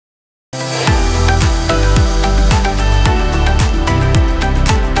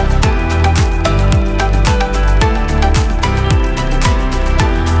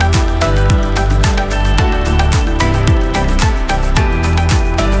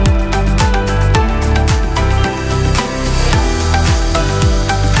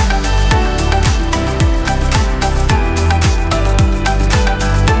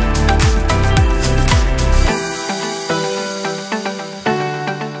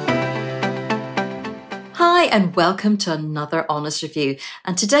Hi and welcome to another honest review,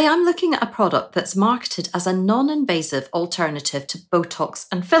 and today I'm looking at a product that's marketed as a non-invasive alternative to Botox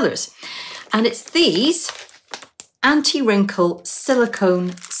and fillers, and it's these anti-wrinkle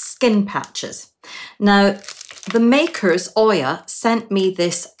silicone skin patches. Now the makers, Oya, sent me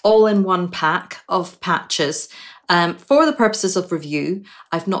this all-in-one pack of patches for the purposes of review.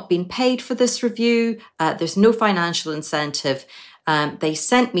 I've not been paid for this review, there's no financial incentive. They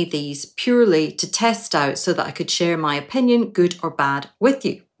sent me these purely to test out so that I could share my opinion, good or bad, with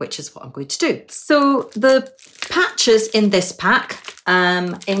you, which is what I'm going to do. So the patches in this pack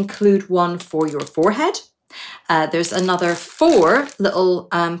include one for your forehead. There's another 4 little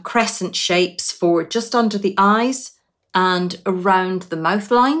crescent shapes for just under the eyes and around the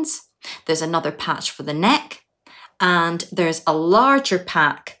mouth lines. There's another patch for the neck, and there's a larger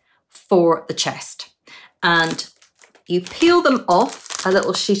pack for the chest. And you peel them off a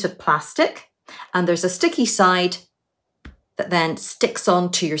little sheet of plastic, and there's a sticky side that then sticks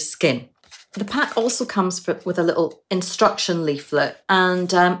onto your skin. The pack also comes with a little instruction leaflet,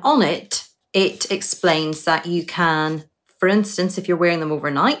 and on it, it explains that you can, for instance, if you're wearing them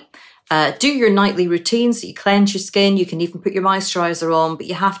overnight, do your nightly routine, so you cleanse your skin, you can even put your moisturiser on, but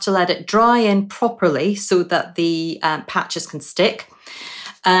you have to let it dry in properly so that the patches can stick.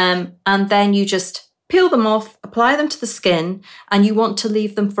 And then you just peel them off, apply them to the skin, and you want to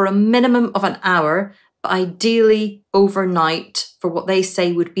leave them for a minimum of an hour, but ideally overnight for what they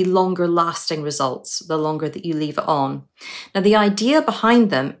say would be longer lasting results, the longer that you leave it on. Now, the idea behind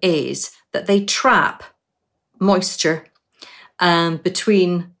them is that they trap moisture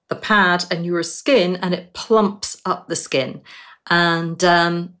between the pad and your skin, and it plumps up the skin. And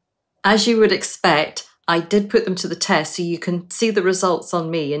as you would expect, I did put them to the test, so you can see the results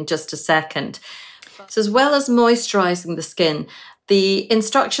on me in just a second. So as well as moisturising the skin, the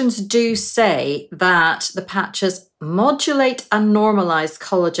instructions do say that the patches modulate and normalise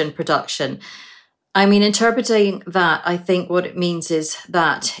collagen production. I mean, interpreting that, I think what it means is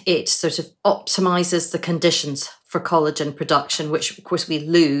that it sort of optimises the conditions for collagen production, which of course we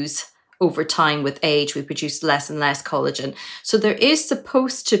lose over time with age. We produce less and less collagen. So there is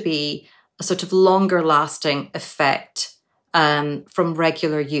supposed to be a sort of longer lasting effect from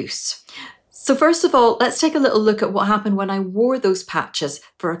regular use. So first of all, let's take a little look at what happened when I wore those patches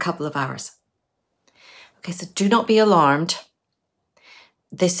for a couple of hours. Okay, so do not be alarmed.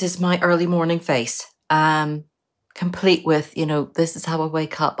 This is my early morning face, complete with, you know, this is how I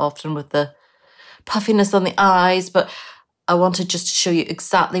wake up, often with the puffiness on the eyes, but I wanted just to show you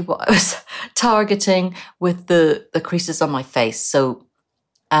exactly what I was targeting with the creases on my face. So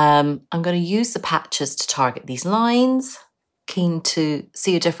I'm going to use the patches to target these lines. Keen to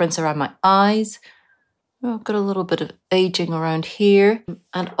see a difference around my eyes. I've got a little bit of aging around here,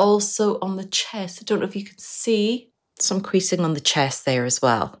 and also on the chest. I don't know if you can see some creasing on the chest there as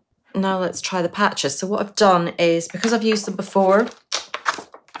well. Now let's try the patches. So what I've done is, because I've used them before,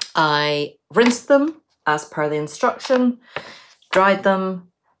 I rinsed them as per the instruction, dried them,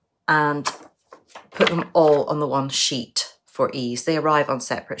 and put them all on the one sheet for ease. They arrive on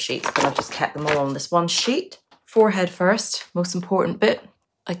separate sheets, but I've just kept them all on this one sheet. Forehead first, most important bit.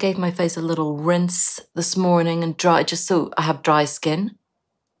 I gave my face a little rinse this morning and dry, just so I have dry skin.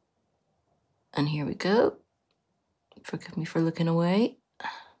 And here we go. Forgive me for looking away.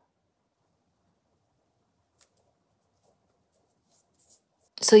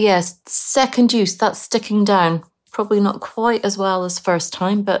 So yes, second use, that's sticking down. Probably not quite as well as first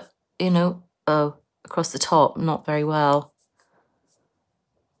time, but you know, across the top, not very well.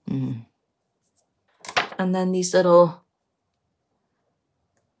 And then these little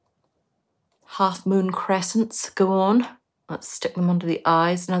half moon crescents go on. Let's stick them under the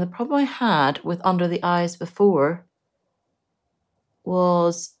eyes. Now the problem I had with under the eyes before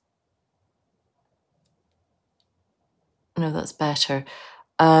was, no, that's better.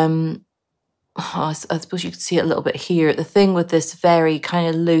 I suppose you could see it a little bit here. The thing with this very kind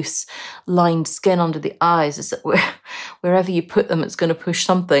of loose lined skin under the eyes is that wherever you put them, it's going to push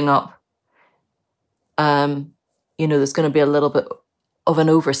something up. You know, there's going to be a little bit of an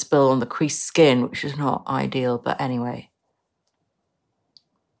overspill on the creased skin, which is not ideal, but anyway.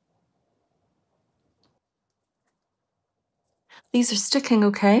 These are sticking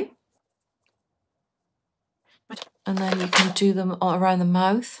okay. And then you can do them all around the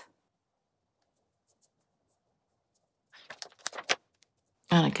mouth.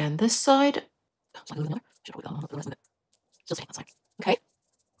 And again, this side. Okay.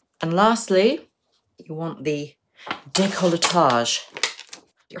 And lastly, you want the décolletage.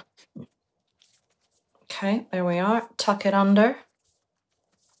 Okay, there we are. Tuck it under.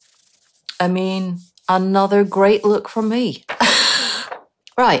 I mean, Another great look from me.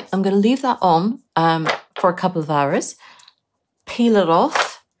 Right, I'm going to leave that on for a couple of hours, peel it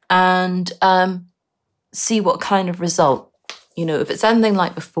off, and see what kind of result. You know, if it's anything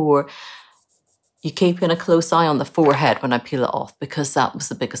like before, you're keeping a close eye on the forehead when I peel it off, because that was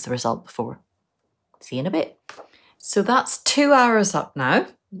the biggest result before. See you in a bit. So that's 2 hours up now,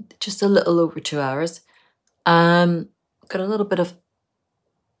 just a little over 2 hours. Got a little bit of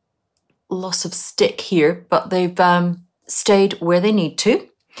loss of stick here, but they've stayed where they need to.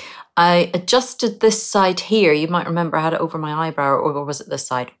 I adjusted this side here. You might remember I had it over my eyebrow, or was it this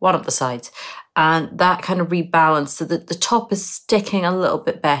side? One of the sides. And that kind of rebalanced so that the top is sticking a little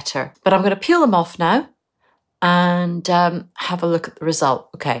bit better. But I'm going to peel them off now and have a look at the result.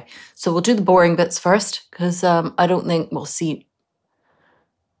 Okay, so we'll do the boring bits first, because I don't think we'll see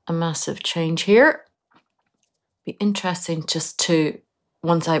a massive change here. Be interesting just to,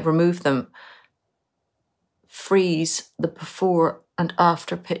 once I remove them, freeze the before and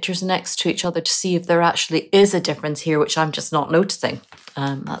after pictures next to each other to see if there actually is a difference here, which I'm just not noticing.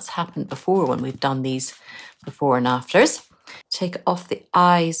 That's happened before when we've done these before and afters. Take it off the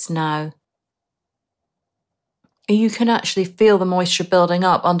eyes now. You can actually feel the moisture building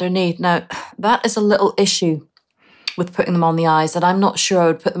up underneath. Now, that is a little issue with putting them on the eyes, and I'm not sure I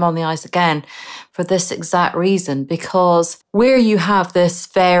would put them on the eyes again for this exact reason, because where you have this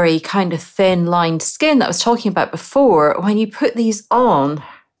very kind of thin lined skin that I was talking about before, when you put these on,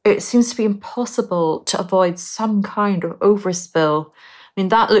 it seems to be impossible to avoid some kind of overspill. I mean,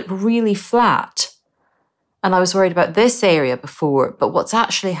 that looked really flat, and I was worried about this area before, but what's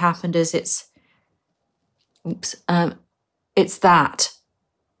actually happened is it's that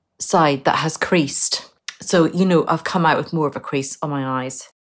side that has creased. So, you know, I've come out with more of a crease on my eyes.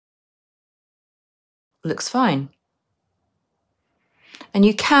 Looks fine. And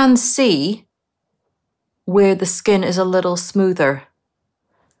you can see where the skin is a little smoother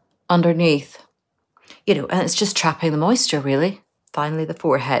underneath. You know, and it's just trapping the moisture, really. Finally, the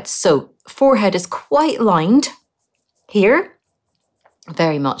forehead. So, forehead is quite lined here,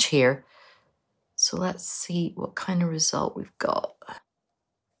 very much here. So let's see what kind of result we've got.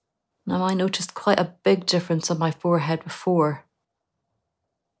 Now, I noticed quite a big difference on my forehead before.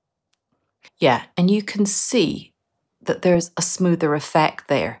 Yeah, and you can see that there's a smoother effect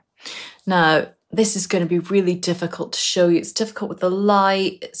there. Now, this is going to be really difficult to show you. It's difficult with the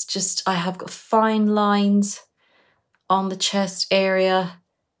light. It's just, I have got fine lines on the chest area.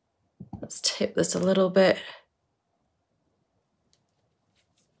 Let's tip this a little bit.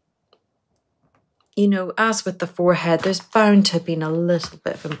 You know, as with the forehead, there's bound to have been a little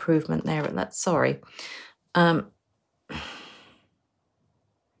bit of improvement there, but sorry.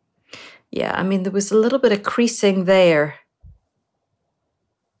 Yeah, I mean, there was a little bit of creasing there,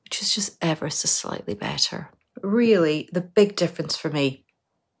 which is just ever so slightly better. But really, the big difference for me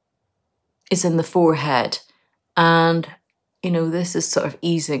is in the forehead. And, you know, this is sort of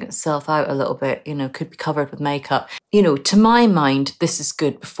easing itself out a little bit, you know, could be covered with makeup. You know, to my mind, this is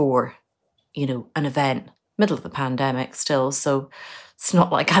good before, you know, an event, middle of the pandemic still, so it's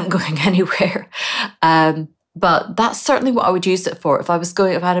not like I'm going anywhere. But that's certainly what I would use it for. If I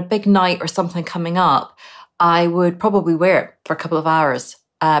had a big night or something coming up, I would probably wear it for a couple of hours,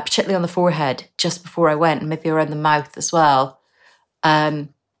 particularly on the forehead, just before I went, and maybe around the mouth as well,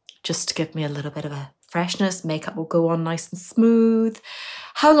 just to give me a little bit of a freshness. Makeup will go on nice and smooth.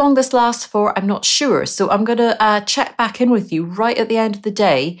 How long this lasts for, I'm not sure. So I'm going to check back in with you right at the end of the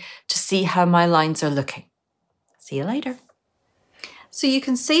day to see how my lines are looking. See you later. So you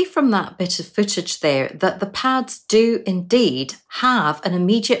can see from that bit of footage there that the pads do indeed have an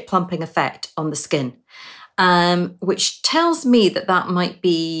immediate plumping effect on the skin, which tells me that that might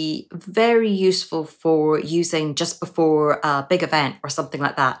be very useful for using just before a big event or something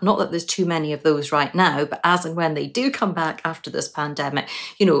like that. Not that there's too many of those right now, but as and when they do come back after this pandemic,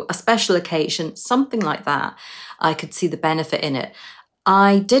 you know, a special occasion, something like that, I could see the benefit in it.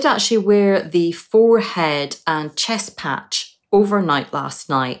 I did actually wear the forehead and chest patch overnight last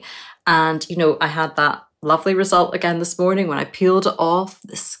night, and you know, I had that lovely result again this morning when I peeled it off.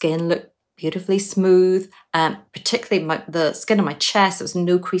 The skin looked beautifully smooth, particularly the skin on my chest. There was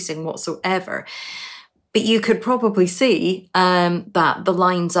no creasing whatsoever, but you could probably see that the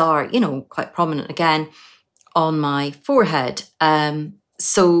lines are, you know, quite prominent again on my forehead.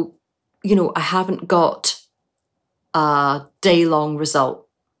 So, you know, I haven't got a day-long result.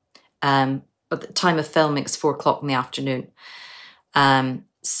 At the time of filming, it's 4 o'clock in the afternoon.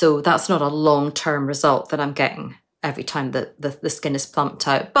 So that's not a long-term result that I'm getting every time that the skin is plumped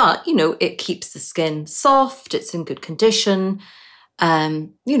out. But, you know, it keeps the skin soft, it's in good condition.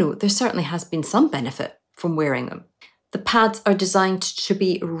 you know, there certainly has been some benefit from wearing them. The pads are designed to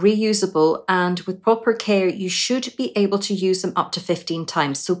be reusable, and with proper care, you should be able to use them up to 15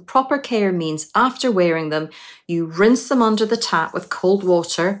 times. So proper care means after wearing them, you rinse them under the tap with cold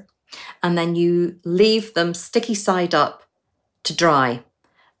water, and then you leave them sticky side up to dry.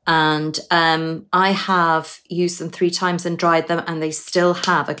 And I have used them 3 times and dried them, and they still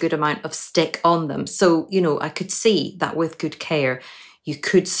have a good amount of stick on them. So, you know, I could see that with good care, you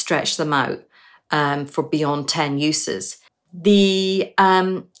could stretch them out for beyond 10 uses. The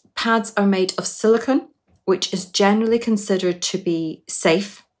pads are made of silicone, which is generally considered to be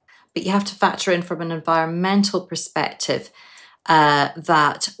safe, but you have to factor in from an environmental perspective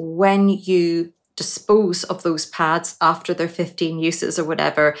that when you dispose of those pads after their 15 uses or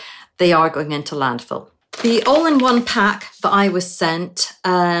whatever, they are going into landfill. The all-in-one pack that I was sent,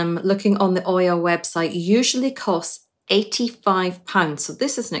 looking on the Oya website, usually costs £85. So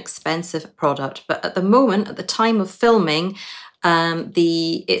this is an expensive product, but at the moment, at the time of filming,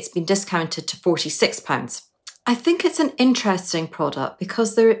 it's been discounted to £46. I think it's an interesting product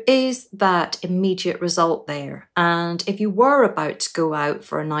because there is that immediate result there. And if you were about to go out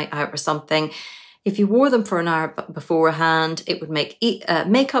for a night out or something, if you wore them for an hour beforehand, it would make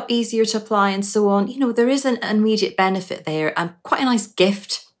makeup easier to apply and so on. You know, there is an immediate benefit there and quite a nice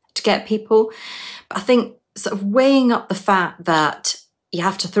gift to get people. But I think sort of weighing up the fact that you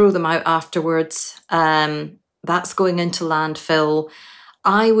have to throw them out afterwards, that's going into landfill,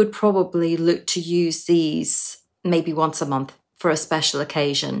 I would probably look to use these maybe once a month for a special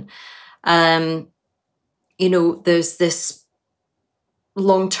occasion. You know, there's this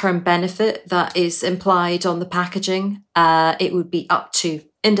long-term benefit that is implied on the packaging. It would be up to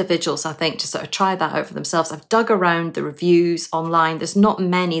individuals, I think, to sort of try that out for themselves. I've dug around the reviews online. There's not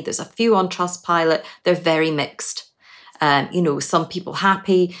many. There's a few on Trustpilot. They're very mixed. You know, some people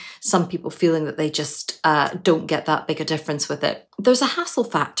happy, some people feeling that they just don't get that big a difference with it. There's a hassle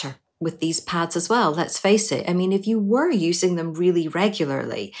factor with these pads as well, let's face it. I mean, if you were using them really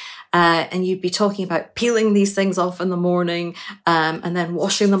regularly and you'd be talking about peeling these things off in the morning and then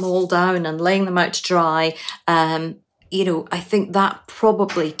washing them all down and laying them out to dry, you know, I think that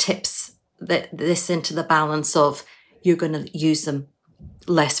probably tips this into the balance of you're going to use them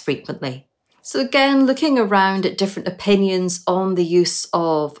less frequently. So again, looking around at different opinions on the use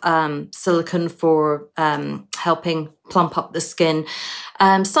of silicone for helping plump up the skin.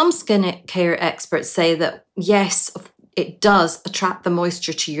 Some skin care experts say that yes, it does attract the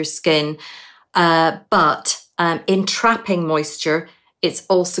moisture to your skin, but in trapping moisture, it's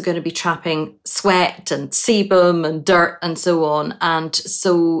also going to be trapping sweat and sebum and dirt and so on. And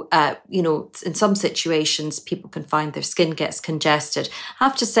so, you know, in some situations, people can find their skin gets congested. I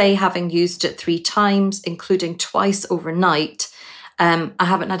have to say, having used it 3 times, including twice overnight, I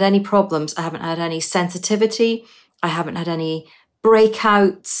haven't had any problems. I haven't had any sensitivity. I haven't had any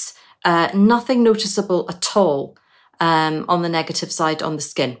breakouts, nothing noticeable at all on the negative side on the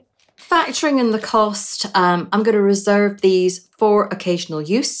skin. Factoring in the cost, I'm going to reserve these for occasional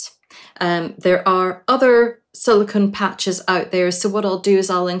use. There are other silicone patches out there, so what I'll do is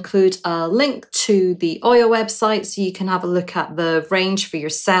I'll include a link to the Oya website so you can have a look at the range for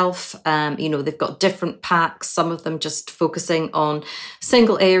yourself. You know, they've got different packs, some of them just focusing on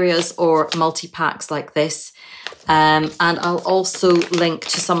single areas or multi-packs like this. And I'll also link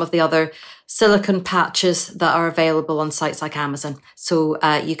to some of the other silicone patches that are available on sites like Amazon, so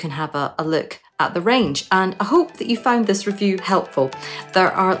you can have a look at the range. And I hope that you found this review helpful.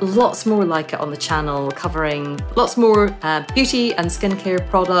 There are lots more like it on the channel, covering lots more beauty and skincare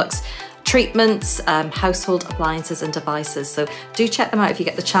products, treatments, household appliances and devices. So do check them out if you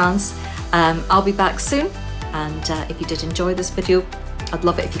get the chance. I'll be back soon, and if you did enjoy this video, I'd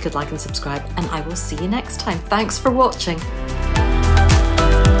love it if you could like and subscribe, and I will see you next time. Thanks for watching.